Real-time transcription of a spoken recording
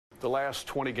the last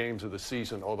 20 games of the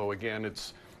season, although again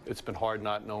it's been hard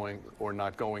not knowing or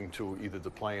not going to either the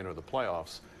play-in or the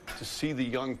playoffs, to see the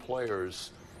young players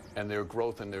and their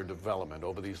growth and their development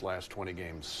over these last 20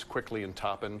 games, Quickly and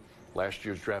Toppin, last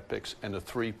year's draft picks, and the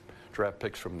 3 draft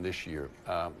picks from this year.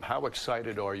 How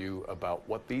excited are you about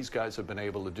what these guys have been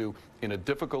able to do in a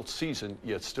difficult season,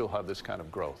 yet still have this kind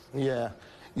of growth? Yeah.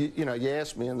 You know, you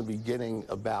asked me in the beginning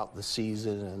about the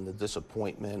season and the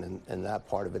disappointment and that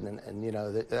part of it, and you know,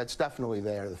 that's definitely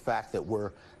there. The fact that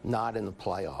we're not in the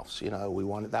playoffs, you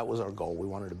know, that was our goal. We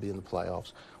wanted to be in the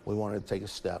playoffs. We wanted to take a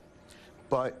step.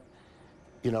 But,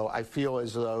 you know, I feel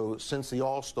as though since the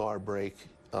All-Star break,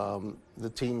 the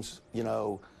team's, you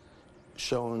know,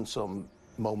 shown some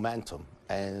momentum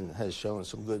and has shown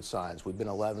some good signs. We've been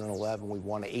 11-11. We've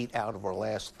won 8 out of our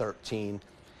last 13.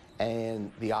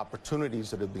 And the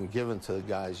opportunities that have been given to the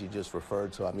guys you just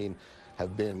referred to, I mean,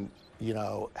 have been, you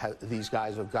know, these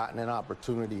guys have gotten an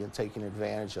opportunity and taken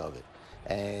advantage of it.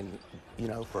 And, you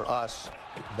know, for us,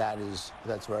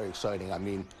 that's very exciting. I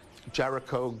mean,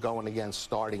 Jericho going against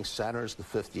starting centers, the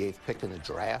 58th pick in the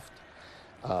draft.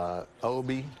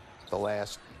 Obi, the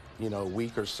last, you know,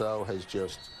 week or so has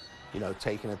just, you know,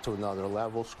 taken it to another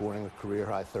level, scoring a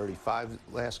career-high 35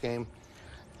 last game.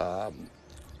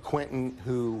 Quentin,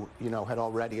 who, you know, had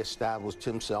already established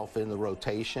himself in the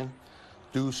rotation.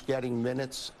 Deuce getting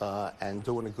minutes and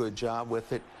doing a good job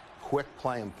with it. Quick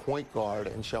playing point guard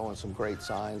and showing some great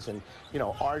signs. And, you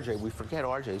know, RJ, we forget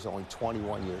RJ's only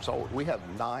 21 years old. We have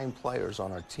 9 players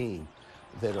on our team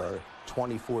that are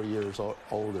 24 years old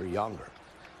or younger.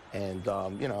 And,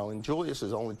 you know, and Julius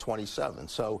is only 27.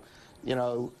 So, you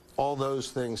know, all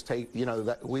those things take, you know,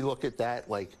 that we look at that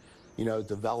like, you know,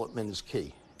 development is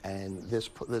key. And this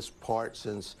part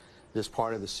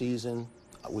of the season,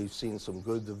 we've seen some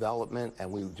good development,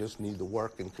 and we just need to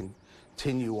work and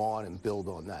continue on and build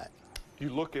on that. You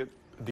look at